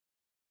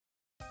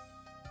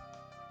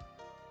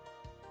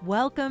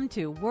Welcome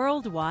to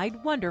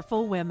Worldwide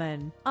Wonderful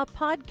Women, a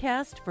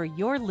podcast for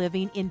your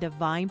living in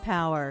divine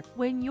power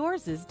when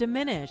yours is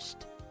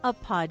diminished. A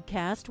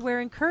podcast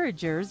where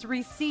encouragers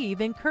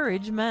receive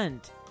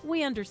encouragement.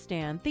 We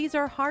understand these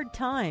are hard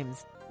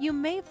times. You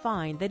may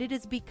find that it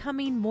is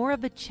becoming more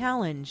of a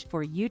challenge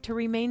for you to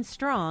remain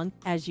strong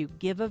as you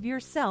give of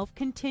yourself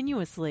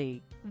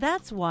continuously.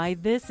 That's why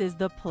this is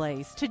the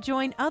place to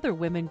join other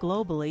women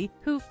globally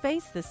who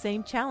face the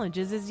same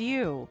challenges as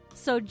you.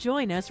 So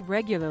join us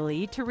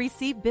regularly to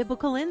receive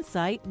biblical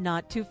insight,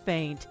 not to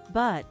faint,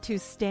 but to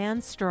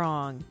stand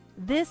strong.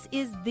 This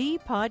is the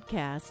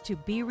podcast to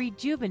be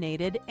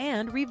rejuvenated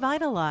and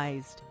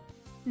revitalized.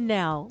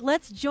 Now,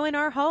 let's join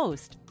our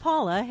host,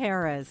 Paula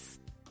Harris.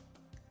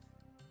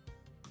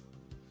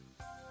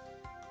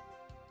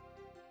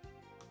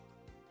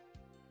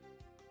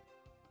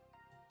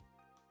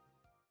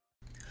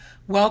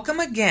 Welcome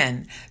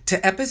again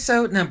to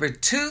episode number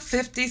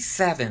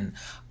 257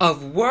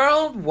 of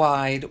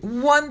Worldwide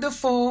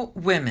Wonderful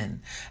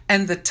Women.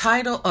 And the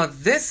title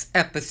of this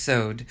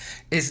episode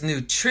is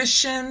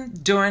Nutrition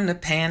During the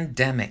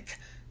Pandemic,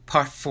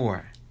 Part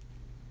 4.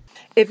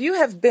 If you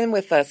have been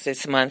with us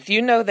this month, you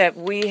know that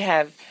we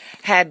have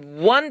had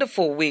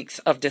wonderful weeks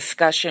of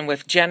discussion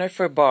with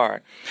Jennifer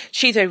Barr.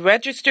 She's a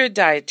registered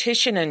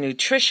dietitian and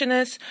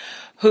nutritionist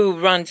who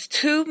runs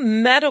two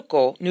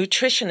medical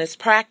nutritionist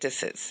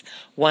practices,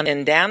 one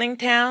in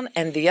Downingtown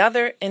and the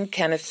other in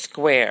Kenneth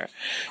Square.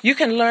 You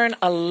can learn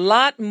a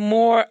lot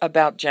more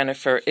about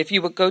Jennifer if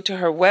you would go to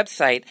her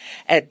website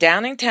at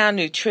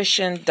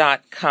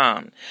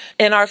downingtownnutrition.com.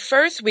 In our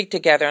first week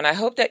together, and I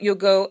hope that you'll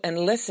go and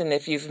listen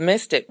if you've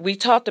missed it, we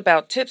talked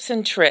about tips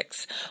and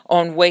tricks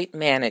on weight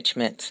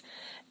management.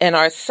 In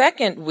our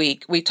second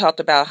week, we talked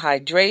about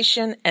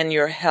hydration and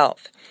your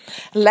health.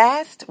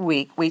 Last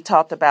week, we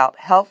talked about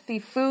healthy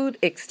food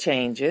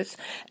exchanges.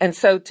 And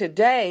so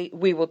today,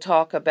 we will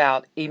talk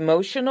about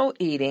emotional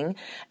eating.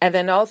 And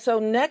then also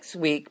next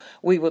week,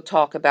 we will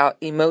talk about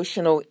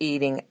emotional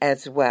eating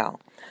as well.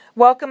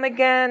 Welcome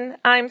again.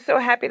 I'm so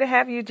happy to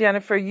have you,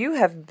 Jennifer. You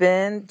have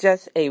been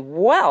just a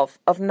wealth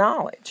of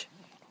knowledge.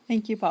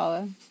 Thank you,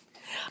 Paula.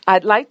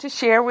 I'd like to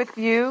share with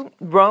you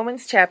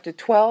Romans chapter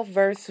 12,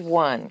 verse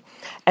 1.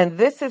 And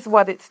this is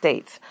what it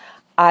states.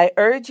 I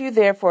urge you,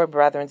 therefore,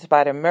 brethren,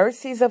 by the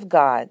mercies of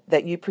God,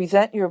 that you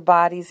present your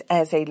bodies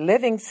as a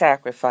living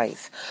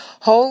sacrifice,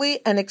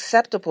 holy and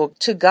acceptable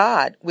to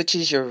God, which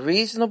is your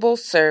reasonable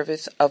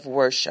service of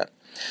worship.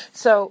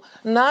 So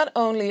not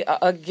only,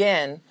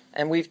 again,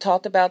 and we've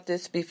talked about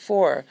this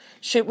before,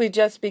 should we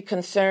just be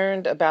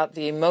concerned about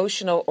the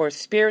emotional or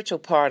spiritual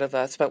part of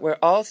us, but we're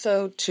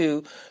also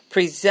to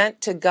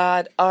present to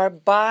God our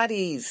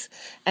bodies.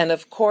 And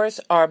of course,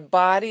 our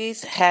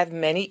bodies have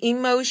many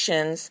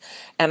emotions.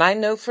 And I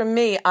know for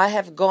me, I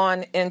have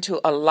gone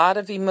into a lot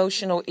of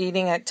emotional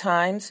eating at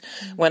times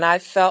when I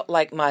felt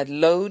like my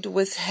load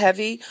was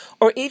heavy,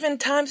 or even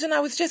times when I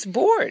was just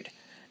bored.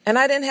 And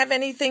I didn't have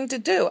anything to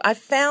do. I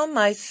found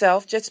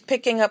myself just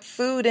picking up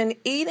food and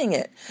eating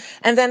it.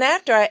 And then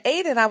after I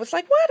ate it, I was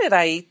like, why did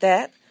I eat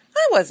that?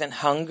 I wasn't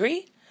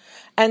hungry.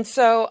 And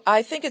so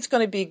I think it's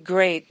going to be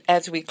great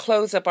as we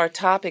close up our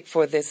topic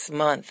for this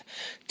month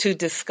to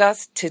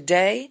discuss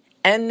today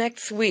and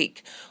next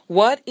week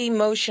what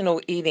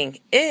emotional eating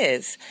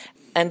is,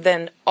 and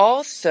then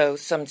also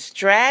some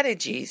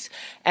strategies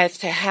as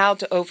to how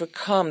to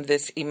overcome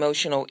this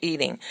emotional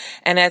eating.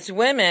 And as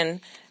women,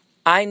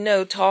 I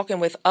know talking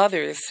with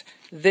others,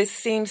 this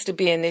seems to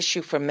be an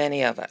issue for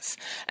many of us.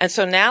 And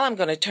so now I'm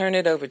going to turn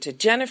it over to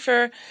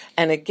Jennifer.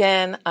 And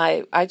again,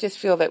 I just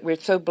feel that we're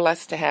so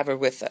blessed to have her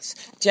with us.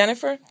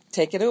 Jennifer,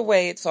 take it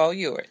away. It's all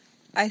yours.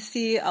 I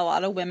see a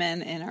lot of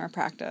women in our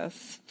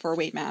practice for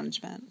weight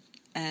management.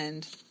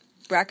 And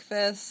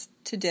breakfast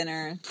to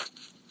dinner,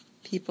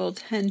 people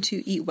tend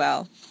to eat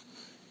well.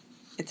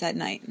 It's at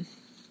night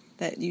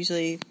that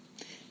usually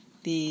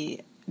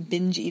the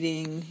binge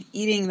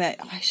eating that,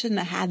 I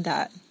shouldn't have had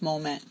that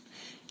moment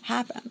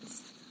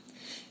happens.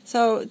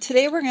 So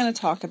today we're going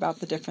to talk about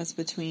the difference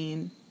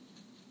between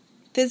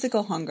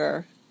physical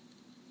hunger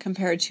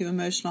compared to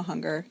emotional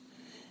hunger,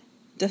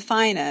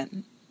 define it,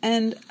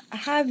 and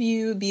have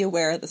you be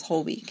aware this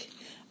whole week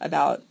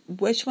about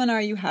which one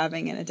are you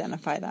having and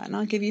identify that. And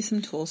I'll give you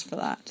some tools for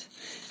that.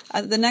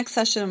 The next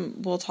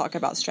session we'll talk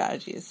about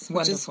strategies.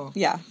 Wonderful.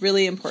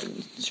 Really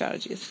important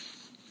strategies.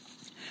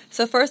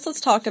 So first,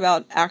 let's talk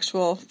about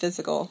actual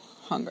physical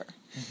hunger.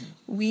 Mm-hmm.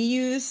 We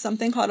use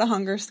something called a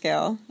hunger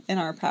scale in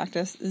our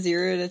practice,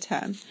 0 to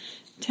 10.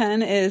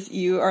 10 is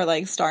you are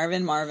like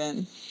starving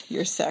Marvin,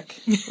 you're sick,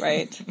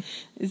 right?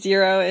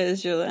 0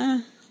 is you're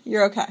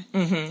okay.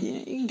 Mm-hmm.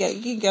 You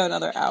can go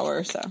another hour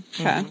or so.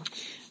 Okay.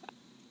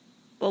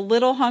 Mm-hmm. A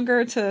little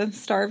hunger to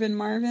starving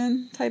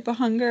Marvin type of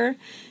hunger,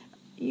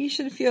 you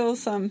should feel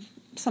some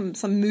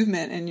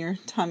movement in your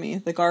tummy,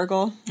 the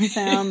gargle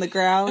sound, the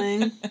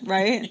growling,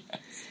 right?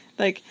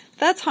 Like,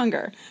 that's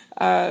hunger.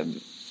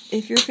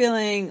 If you're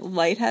feeling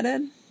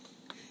lightheaded,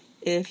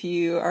 if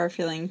you are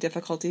feeling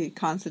difficulty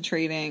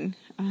concentrating,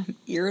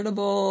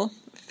 irritable,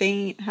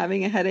 faint,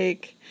 having a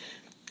headache,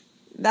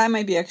 that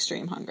might be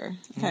extreme hunger.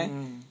 Okay.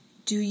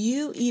 Do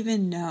you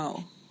even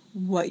know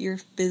what your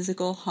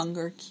physical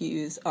hunger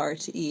cues are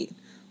to eat?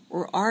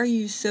 Or are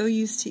you so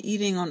used to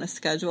eating on a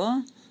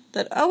schedule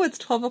that, oh, it's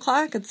 12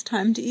 o'clock, it's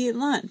time to eat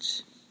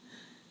lunch?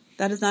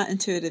 That is not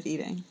intuitive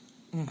eating.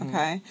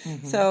 Okay?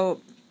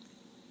 So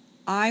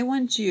I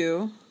want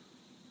you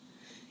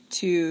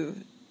to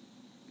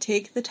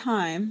take the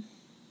time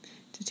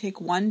to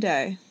take one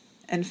day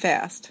and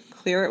fast.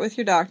 Clear it with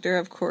your doctor,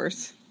 of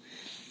course.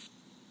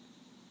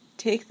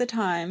 Take the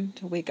time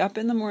to wake up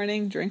in the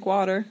morning, drink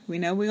water. We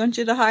know we want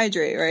you to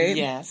hydrate, right?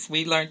 Yes,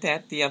 we learned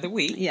that the other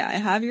week. Yeah,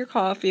 have your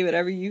coffee,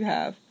 whatever you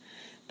have.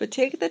 But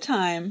take the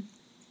time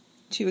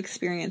to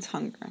experience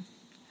hunger.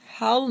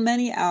 How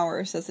many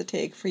hours does it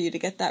take for you to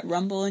get that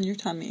rumble in your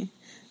tummy,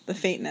 the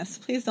faintness?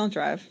 Please don't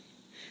drive.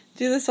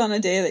 Do this on a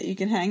day that you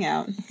can hang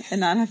out and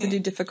not have to do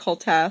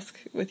difficult tasks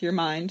with your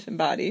mind and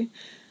body.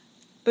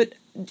 But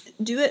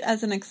do it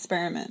as an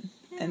experiment.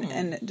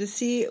 And to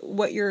see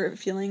what your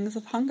feelings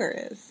of hunger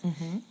is.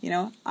 You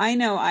know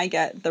I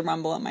get the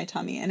rumble in my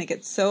tummy, and it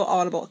gets so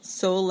audible, it's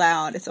so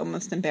loud, it's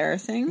almost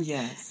embarrassing.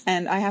 Yes.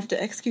 And I have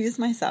to excuse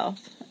myself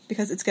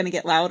because it's going to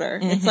get louder.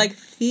 It's like,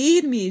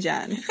 feed me,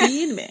 Jen,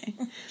 feed me.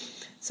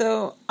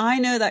 So I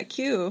know that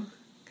cue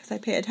because I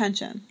pay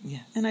attention.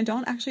 Yes. And I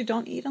don't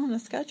eat on a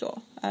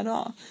schedule at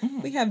all.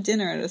 We have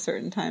dinner at a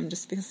certain time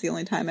just because it's the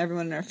only time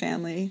everyone in our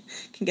family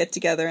can get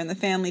together. And the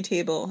family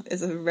table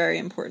is a very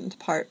important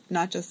part,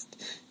 not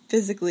just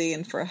physically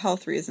and for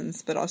health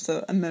reasons, but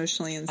also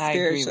emotionally and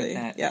spiritually. I agree with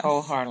that. Yes.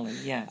 Wholeheartedly,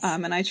 yes.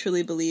 And I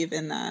truly believe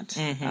in that.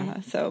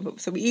 So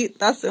we eat,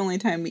 that's the only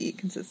time we eat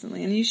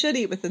consistently. And you should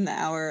eat within the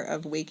hour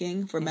of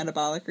waking for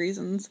metabolic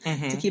reasons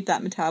to keep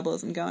that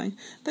metabolism going.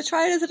 But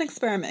try it as an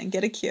experiment.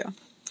 Get a cue.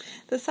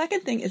 The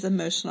second thing is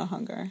emotional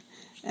hunger.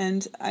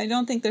 And I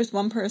don't think there's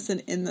one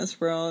person in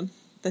this world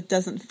that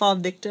doesn't fall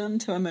victim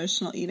to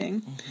emotional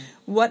eating.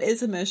 What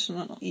is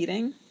emotional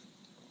eating?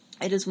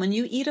 It is when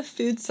you eat a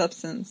food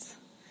substance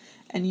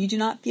and you do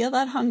not feel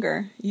that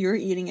hunger, you're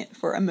eating it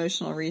for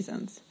emotional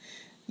reasons.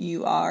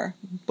 You are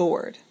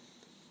bored,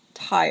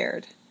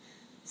 tired,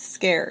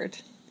 scared,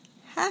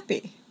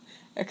 happy,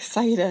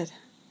 excited,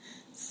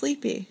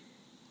 sleepy,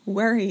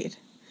 worried,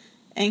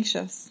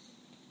 anxious,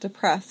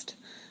 depressed,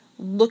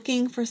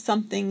 looking for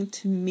something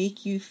to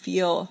make you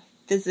feel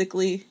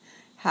physically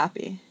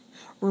happy,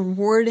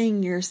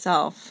 rewarding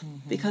yourself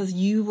because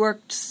you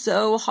worked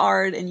so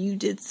hard and you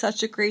did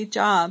such a great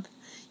job.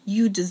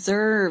 You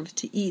deserve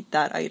to eat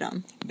that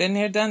item. Been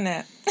there, done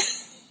that.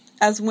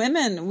 As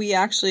women, we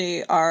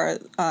actually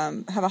have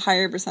a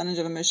higher percentage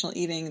of emotional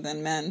eating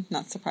than men.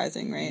 Not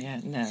surprising, right?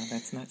 Yeah, no,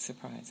 that's not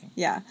surprising.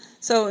 Yeah.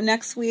 So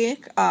next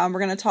week, we're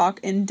going to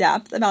talk in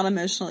depth about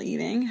emotional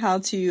eating, how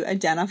to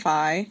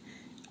identify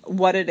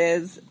what it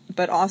is,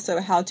 but also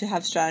how to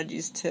have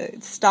strategies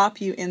to stop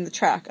you in the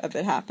track of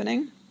it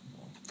happening.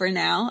 For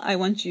now, I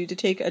want you to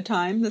take a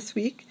time this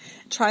week,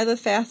 try the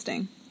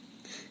fasting.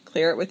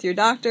 Clear it with your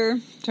doctor.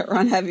 Don't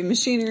run heavy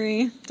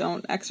machinery.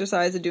 Don't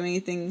exercise or do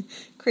anything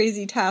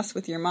crazy tasks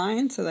with your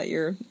mind so that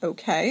you're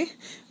okay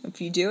if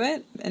you do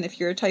it. And if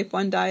you're a type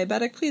 1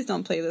 diabetic, please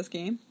don't play this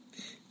game.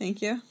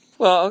 Thank you.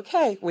 Well,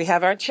 okay. We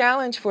have our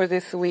challenge for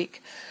this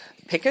week.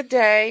 Pick a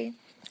day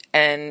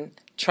and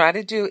try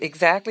to do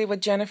exactly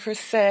what Jennifer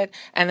said.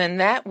 And then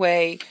that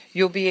way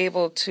you'll be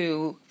able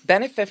to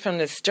benefit from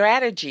the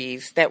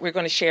strategies that we're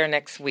going to share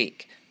next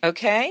week.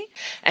 Okay?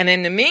 And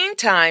in the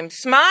meantime,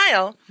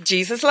 smile.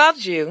 Jesus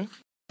loves you.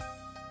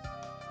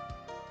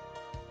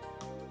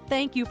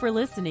 Thank you for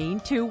listening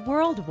to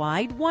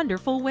Worldwide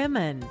Wonderful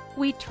Women.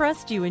 We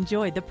trust you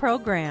enjoyed the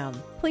program.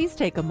 Please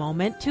take a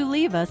moment to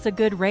leave us a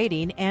good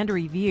rating and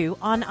review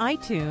on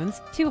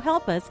iTunes to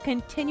help us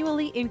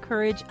continually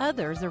encourage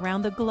others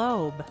around the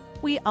globe.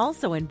 We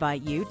also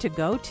invite you to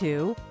go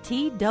to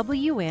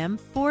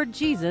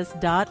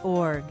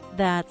twmforjesus.org.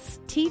 That's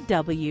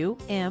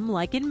TWM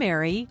like in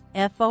Mary,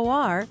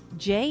 FORJESUS.org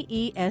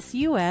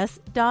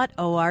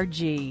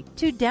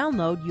to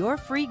download your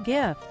free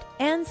gift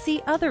and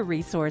see other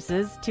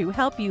resources to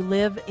help you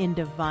live in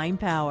divine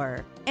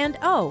power. And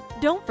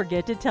don't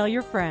forget to tell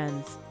your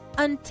friends.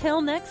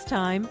 Until next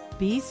time,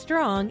 be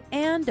strong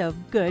and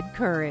of good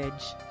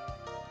courage.